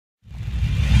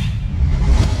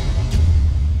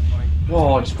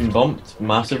Whoa, I've just been bumped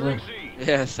massively.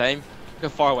 Yeah, same. Look how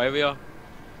far away we are.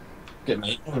 Get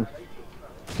me.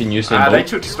 Can you say they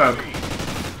took to smoke.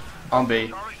 On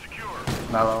B.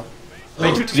 Mellow.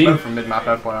 They took to smoke from mid-map,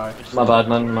 FYI. My bad,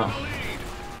 man.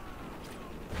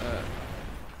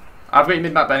 I've got you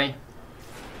mid-map, Benny.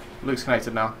 Luke's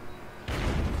connected now.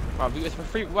 Right, it's for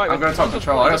free. Right, I'm going top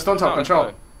control. I got stun top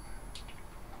control.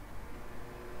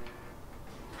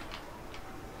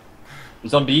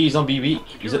 He's on B, weak.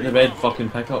 He's at the red fucking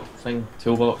pickup thing,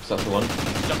 toolbox, that's the one.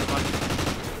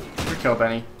 Good kill,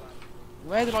 Benny.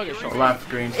 Where did I get shot? Left,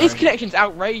 green. His connection's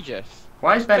outrageous.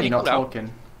 Why is Benny not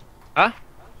talking? Huh?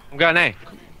 I'm going A.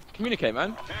 Communicate,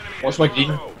 man. Watch my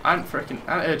green. I haven't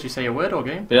heard you say a word all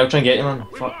game. Yeah, I'll try and get you, man.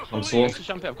 Fuck, I'm slow.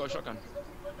 I've got a shotgun.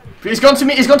 He's gone to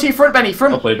me, he's gone to your front, Benny,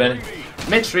 front! I'll play, Benny.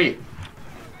 Mid street.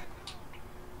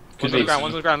 One's on the ground,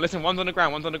 one's on the ground. Listen, one's on the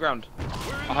ground, one's on the ground.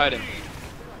 I heard him.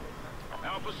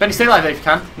 Benny, stay alive if you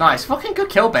can. Nice. Fucking good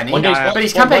kill, Benny.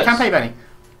 Benny's campaign, Benny.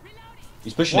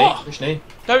 He's pushing A, pushing A.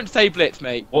 Don't say blitz,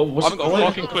 mate. I haven't got a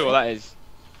fucking clue what that is.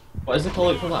 What is the call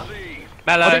out for that?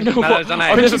 Mellow, I don't know Mellow's what. on A.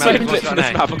 I've never seen Mellow's blitz on on this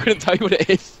A. map. I couldn't tell you what it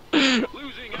is.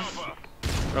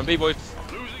 Run B, boys.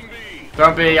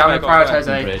 Don't be, I'm gonna prioritise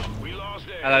A.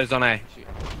 Mellow's on A.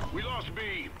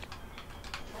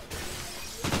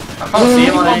 I can't see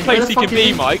him on A. One place he can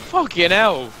be, Mike. Fucking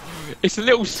hell. It's a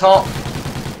little top.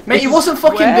 Mate, he wasn't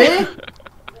fucking there.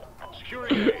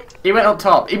 He went up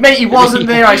top. Mate, he wasn't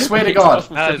there, I swear to God.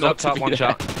 Mellow's up top, one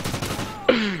shot.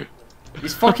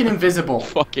 He's fucking invisible.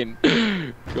 Fucking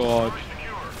God.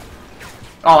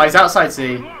 Oh, he's outside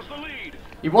C.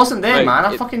 He wasn't there, Mate, man.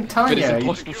 I'm fucking telling you. He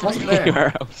wasn't there.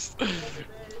 Anywhere else.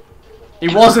 He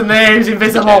wasn't there. He was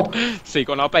invisible. See,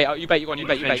 go on. I'll bait. You bait. Go on. You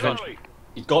bait. Go on.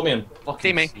 He's got me in fucking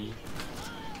See me. C.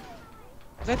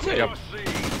 Is that it?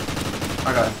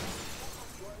 Okay.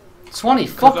 Swanee,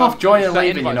 fuck off joining and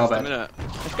leaving, you know that.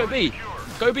 Let's go B.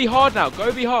 Go B hard now.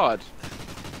 Go B hard.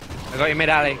 I got you mid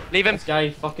alley. Leave him. This guy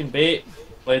fucking bait.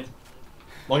 Played.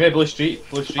 One guy blue street.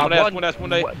 One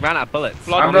day. Ran out of bullets.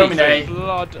 I'm roaming A.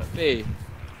 Blood B.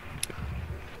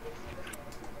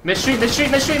 Mid street.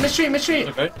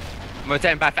 Okay. I'm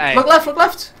rotating back for A. Look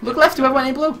left. Look left, whoever went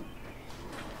in blue.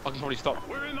 I can probably stop.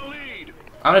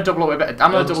 I'm gonna double it with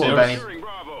Benny.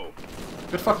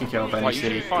 Good fucking kill, Benny. Right, you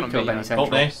should be fine on Good kill, B. Benny Top Central.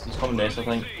 nest. He's coming nest, I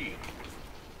think.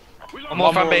 One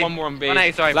more from B. One more on B. One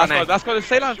A, sorry. Last One A. guy.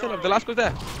 Stay alive. The last guy's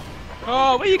there.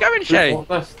 Oh, where are you going, Shay? Top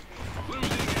left.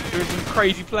 Doing some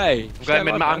crazy play. I'm going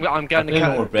mid. I'm going the I didn't know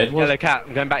where cat. bread was. Yellow cat.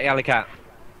 I'm going back yellow cat.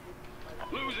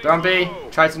 Down B.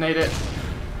 Try to nade it.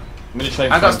 I'm gonna try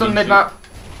and I got find stunned B mid map.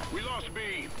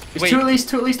 It's Wait. two at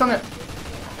least on it.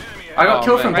 I got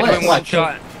killed from man. Red Blitz. one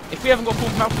shot. If we haven't got full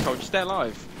mouth control, just stay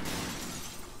alive.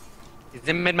 He's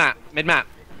in mid map. Mid map.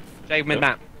 Jay mid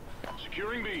map.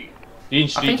 Green I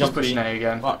street, think he's jump pushing B. A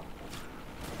again. Fuck.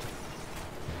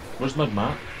 Where's my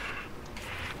map?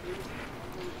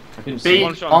 I couldn't B. see.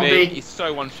 One shot On on B. B. He's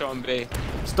so one shot on B.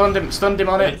 Stunned him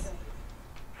on it.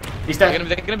 He's They're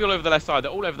dead. gonna be all over the left side.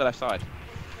 They're all over the left side.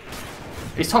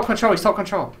 He's top control.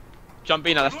 Jump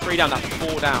B now. That's 3 down. That's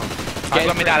 4 down. I've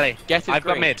got mid alley. Get it. I've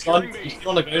got mid. He's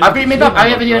on the ground. I've beat mid up. I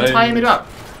have the entire mid up.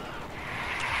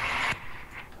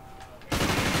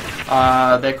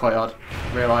 They're quite odd.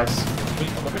 Realise.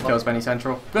 Good kills, Benny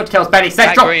Central. Good kills, Benny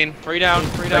Back Central. green. 3 down.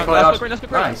 3 down. Quite Let's odd. go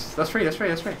green. Nice. That's free.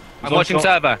 I'm watching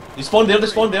server. They spawned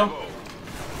there.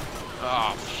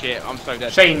 Oh shit! I'm so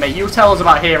dead. Shane, mate, you tell us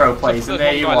about hero plays, and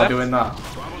there you are doing that.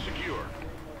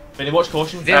 Benny, watch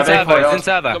caution. He's in server. He's in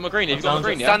server. Got my green. You've got my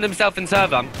green, yeah? Stunned himself in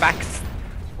server. I'm back.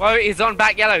 Well, he's on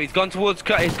back yellow. He's gone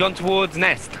towards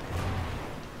nest.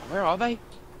 Where are they?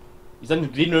 He's in the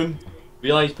green room.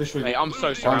 Realise push through. Mate, I'm so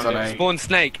One's on surrounded. A. Spawn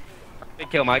snake. Big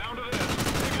kill, Mike.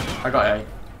 I got A.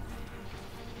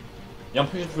 Yeah, I'm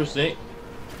pushing through snake.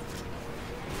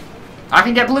 I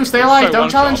can get blue. Stay alive. So Don't one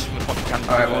challenge. shot.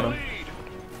 Alright, well done.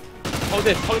 Hold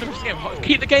this. Hold the game.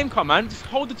 Keep the game calm, man. Just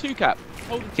hold the 2 cap.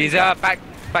 Hold the 2 He's cap. back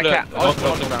Look, cat. on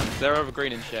the ground. They're over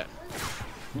green and shit.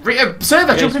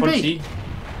 Server, Okay, jump in front B. C.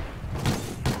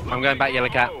 I'm going back yellow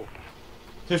cat.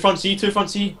 Two front C. They're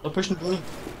pushing blue.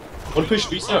 One push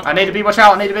B, sir. I need to be. Watch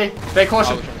out. I need to be. Stay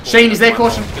caution. Shane, is there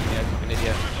caution? Fucking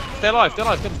idiot. Stay alive,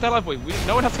 boy.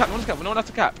 No one has to cap, no one has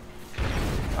to cap.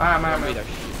 Man.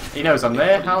 He knows I'm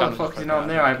there. How the fuck does he know I'm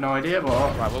there? I have no idea, but...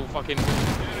 Right, we'll fucking...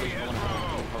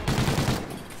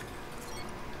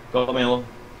 Got me along.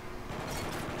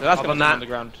 That's on going that. on the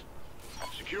ground.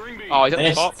 Oh, he's at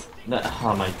the top.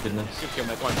 Oh my goodness. Good kill,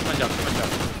 mate. Come on, jump.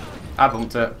 I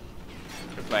bumped it.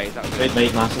 Good play. That was Great it.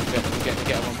 mate, massive. Get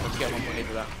a 1.8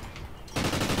 with that.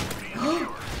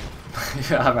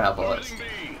 Yeah, I'm out of bullets.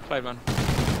 Play, man.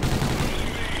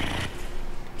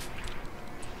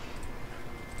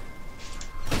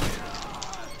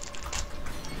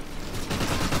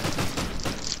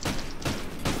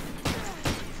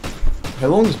 How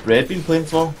long has Bread been playing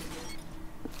for?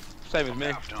 Same as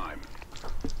me.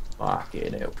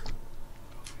 Fucking hell.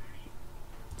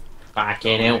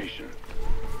 Fucking hell.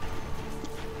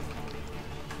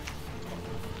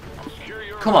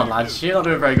 Come on, lads. You're not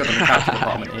doing very good on the capture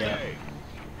department here.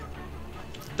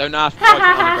 Don't ask me why I on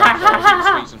the ground. I was in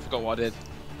the streets and forgot what I did.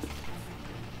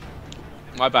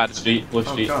 My bad. Street, blue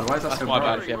Oh street. god, why is that That's so my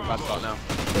bright? bad if you have a bad start now.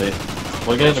 Right.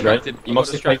 We're getting the ground. You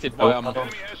must have distracted by Oh,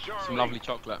 some lovely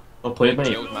chocolate. Well played, mate.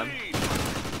 Chilled, man.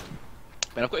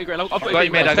 Man, I've got your green. I've got got your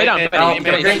you mid, green. Stay down. I got Benny, you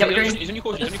Benny, mid. Benny, he's on your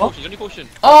caution. He's on your caution. He's on your caution.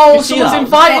 Oh, You see someone's that?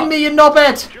 inviting me, you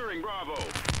knobhead!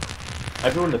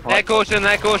 Everyone in the Their park. caution,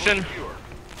 their caution.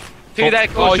 To their Oh,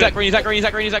 he's caution. that green. He's that green. He's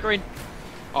that green. He's that green.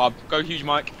 Oh, go huge,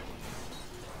 Mike.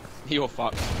 You're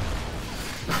fucked.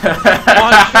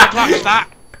 I should clutch that.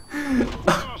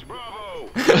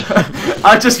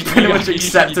 I just pretty much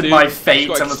accepted my fate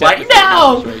and was like,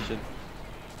 no!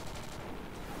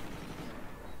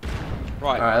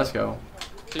 Right. Alright, let's go.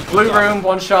 Blue room,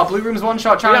 one shot. Blue room's one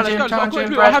shot. Yeah, Challenge let's him, go. challenge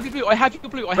him. I have your blue. I have your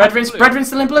blue. I have Red your rinse, blue. red rinse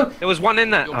still in blue. There was one in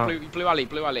there. Your Oh. blue alley.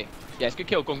 Blue alley. Yeah, it's good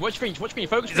kill. Go on. Watch screen. Watch screen.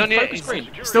 Focus He's on screen. your- Focus he's-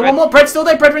 screen. Still one more. Bread still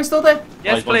there. Bread rinse still there.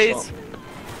 Yes, please.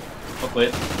 Well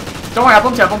played. Don't worry, I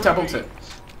bumped it. I bumped it. I bumped it.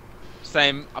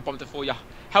 Same. I bumped it for you.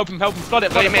 Help him. Help him. Flood it.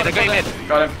 Got Flood you it. mid, Flood I it. got you Flood it. mid.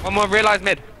 Got him. One more realised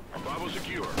mid.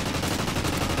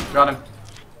 Got him.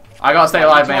 I gotta stay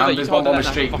alive, You mate. can't There's do one more that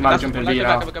now. streak. Fuck, Might that's- jump in go B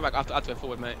back, now. Go back. I have to go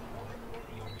forward, mate.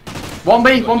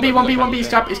 1B, 1B, 1B,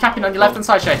 1B. He's capping on your left hand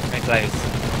side, Shay. Make those.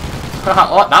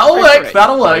 That'll work.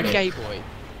 That'll work. Gay boy.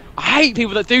 I hate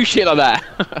people that do shit like that.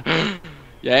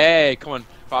 Yeah, come on.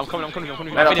 Right, I'm coming. Mate,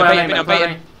 I'll I'm play on baiting. A, mate, I'm play on A.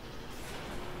 baiting.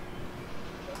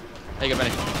 There you go,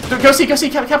 Benny. Go see,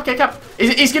 cap.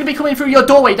 He's gonna be coming through your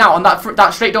doorway now, on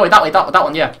that straight doorway, that way, that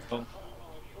one, yeah.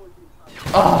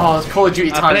 Oh, it's Call of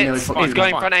Duty time nearly Blitz. fucked He's you.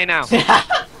 going front A now.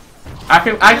 I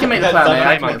can make the plan, mate.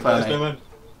 I can make the plan, mate.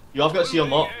 You have got to see a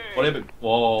lot. What about?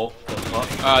 Whoa. What the fuck?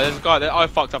 There's a guy that I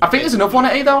fucked up. I think there's another one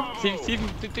at A though. See,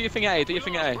 do your thing at A. Do your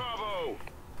thing at A.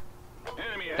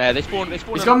 There, they spawn.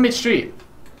 He's gone mid street.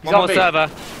 One more server.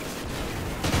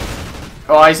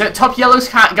 Oh, he's at top yellow's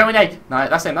cat going A. No,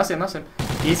 that's him.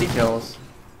 Easy kills.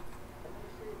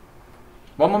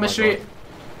 One more mid street.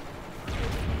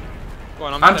 Go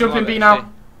on, I'm jumping B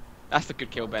now. That's a good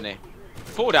kill, Benny.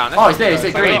 Fall down. Oh, he's there. He's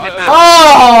at green.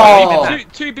 Oh!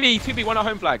 2B, one at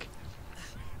home flag.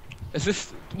 Is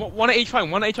this one at each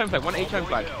home? One at each home flag.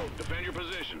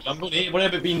 I'm going to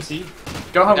whatever being C.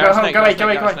 Go home. Go A. Go A.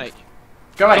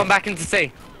 Go Gone A. back into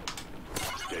C.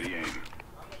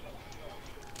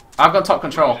 I've got top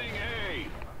control.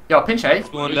 Yo, pinch A. You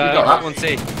One, got one that.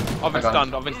 C. I've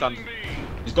been stunned.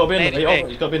 He's got to be in the Hey, right. hey.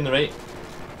 He's got to be in the right.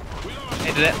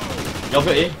 He did it. You've got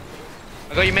A.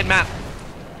 I got you mid map.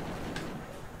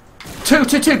 Two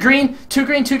green,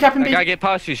 two capping I B. gotta get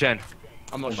past you, Shen.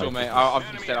 I'm not sure, mate. I've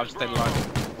just stayed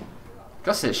alive.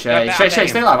 That's it, Yeah, Shay. bet- Shay, bet him.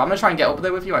 stay alive. I'm gonna try and get up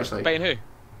there with you, actually. Baiting who?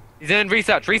 He's in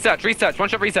research. One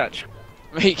shot research.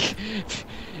 Mate,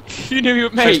 you knew you were,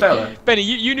 Shay, mate. stay alive. Benny,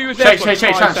 you knew he was there for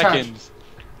Shay, 5 chance. seconds.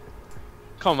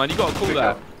 Come on, man, you gotta call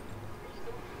that.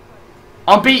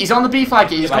 On B, he's on the B flag.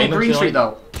 He's Right, going green no, street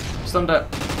though. Stunned it.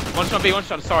 One shot B, one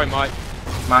shot. Sorry, Mike.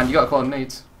 Man, you gotta call him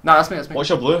needs. No, that's me. What's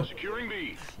your blue?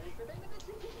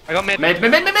 I got mid. Mid.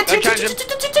 Don't Two. challenge him.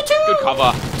 Good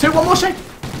cover. Two, one more, Shay.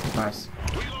 Nice.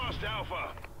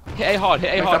 Hit A hard.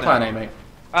 Make that plan, now. A,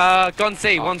 mate. Gone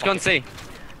C. One's gone C.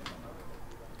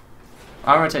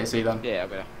 I'm gonna take C then. Yeah, I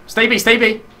better. Stay B.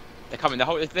 They're coming.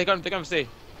 They're going for C.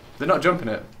 They're not jumping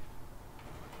it.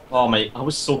 Oh mate, I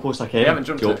was so close to They haven't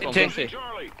jumped Go. it. Go on, go on C.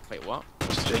 Wait, what?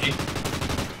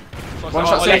 One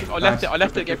shot C. I left Nice. it. I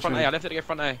left it to get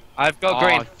front A. I've got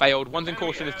green. Failed. One's in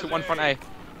caution. There's one front A.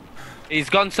 He's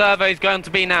gone server. He's going to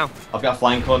B now. I've got a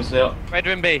flying cons there. Red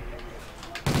room B.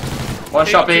 One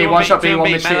shot B. One shot B. Two One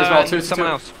B, mid street as Mellow well. Two. and someone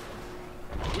else.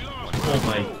 Oh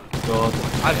my god.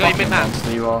 I've got you mid map.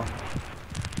 Monster you are.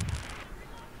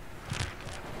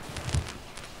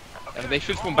 They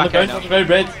should spawn Back back A out, now. very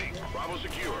red.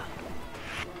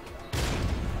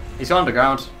 He's gone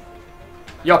underground.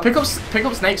 Yo, pick up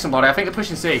Snake, somebody. I think they're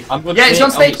pushing C. I'm going Yeah, he's Snake,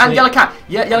 on Snake I'm and Snake. Yellow Cat.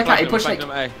 Yeah, Yellow Cat. He pushed Snake.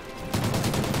 Flank them at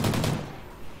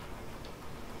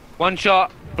One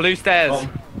shot. Blue stairs. Oh.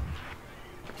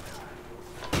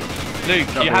 Luke,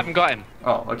 Got you me. haven't got him.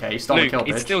 Oh, okay. He's still on the Luke, kill,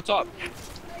 he's bitch. still top.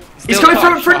 He's Still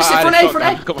coming top. front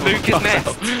A. Luke is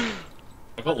next.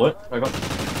 I got lit. I got.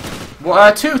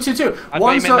 Well, two. I've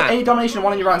One's got him in A domination,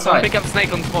 one on your right Someone side. pick up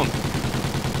Snake on spawn.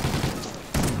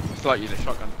 It's like you the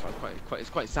shotgun. It's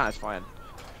quite satisfying.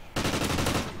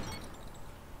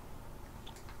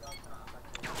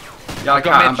 Yeah, I got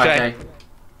can't. I'm mid, back Shay.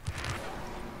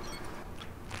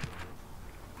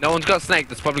 A. No one's got snake.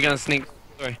 That's probably gonna sneak.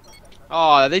 Sorry.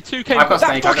 Oh, they two came. I've got That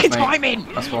snake, I've got fucking snake.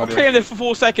 timing! That's I what I was do. playing there for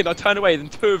 4 seconds. I turned away, then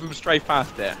 2 of them straight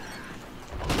past there.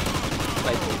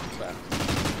 Play ball, fair.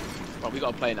 Right, we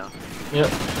got to play now. Yep.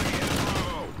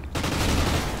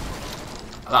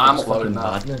 I'm That's uploading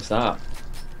fucking that. madness, that.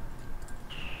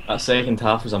 That second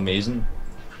half was amazing.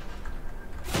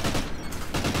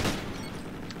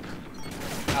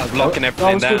 I was locking I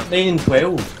everything was down. going 9 and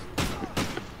 12.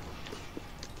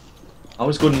 I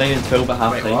was going 9 and 12 at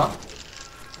half Wait, time. what?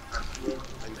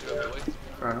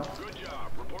 Fair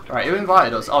enough. Right, who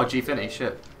invited us? Oh, G Finney,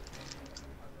 shit.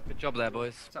 Good job there,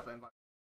 boys. What's up, invite?